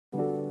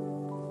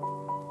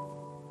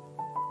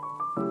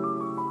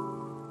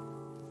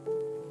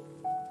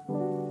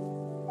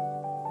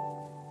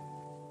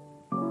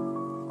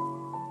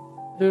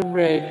The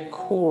red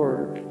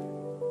cord.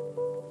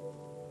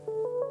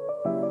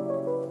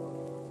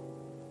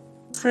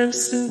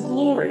 Crimson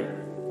glory.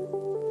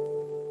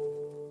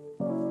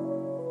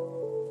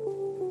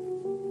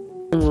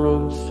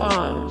 Maroon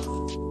 5.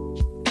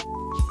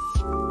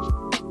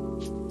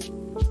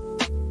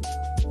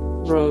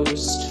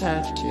 Rose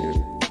tattoo.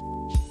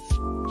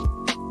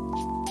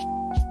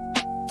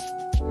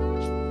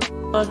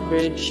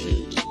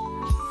 Red.Which.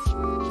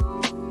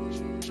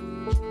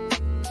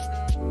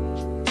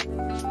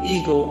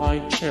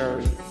 Eagle-eyed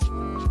cherry.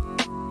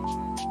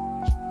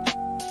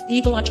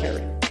 Eagle-eyed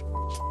cherry.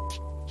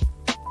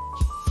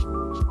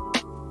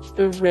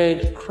 The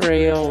red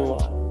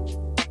Crayola.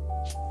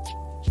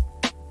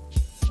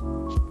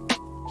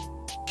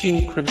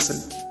 King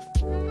Crimson.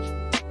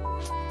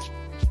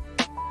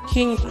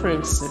 King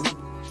Crimson.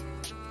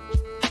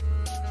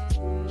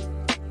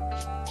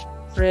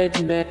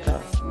 Red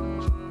Mecca.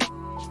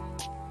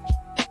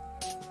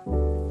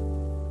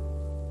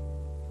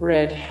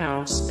 Red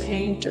House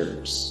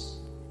Painters.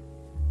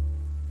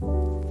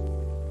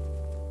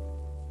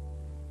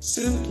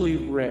 Simply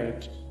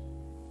Red.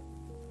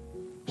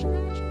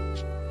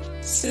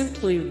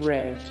 Simply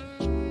Red.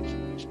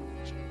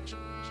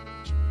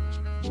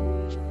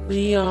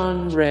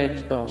 Leon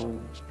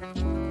Redbone.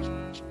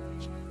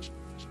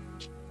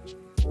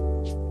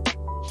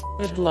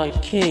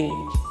 Headlight King.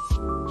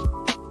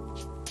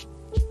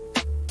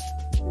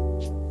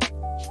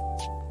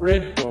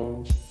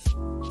 Redbone.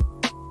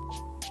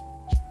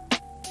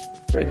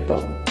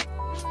 Redbone.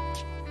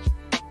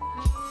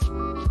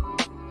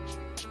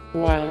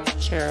 Wild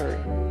Cherry.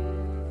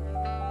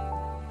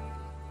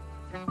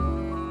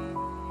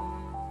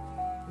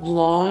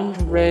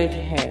 Blonde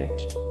Redhead.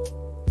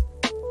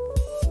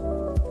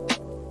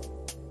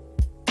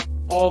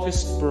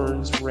 August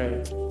Burns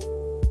Red.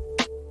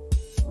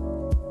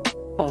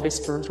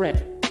 August Burns Red.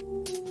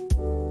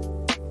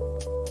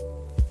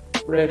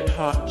 Red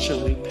Hot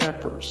Chili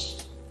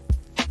Peppers.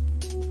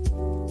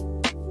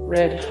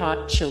 Red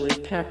Hot Chili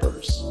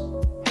Peppers.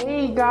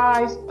 Hey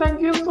guys,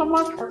 thank you so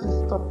much for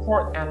the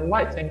support and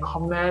likes and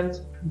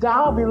comments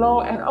down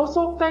below, and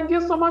also thank you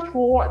so much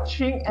for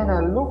watching, and I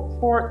look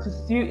forward to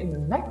see you in the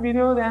next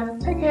video. Then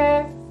take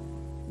care,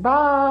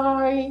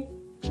 bye.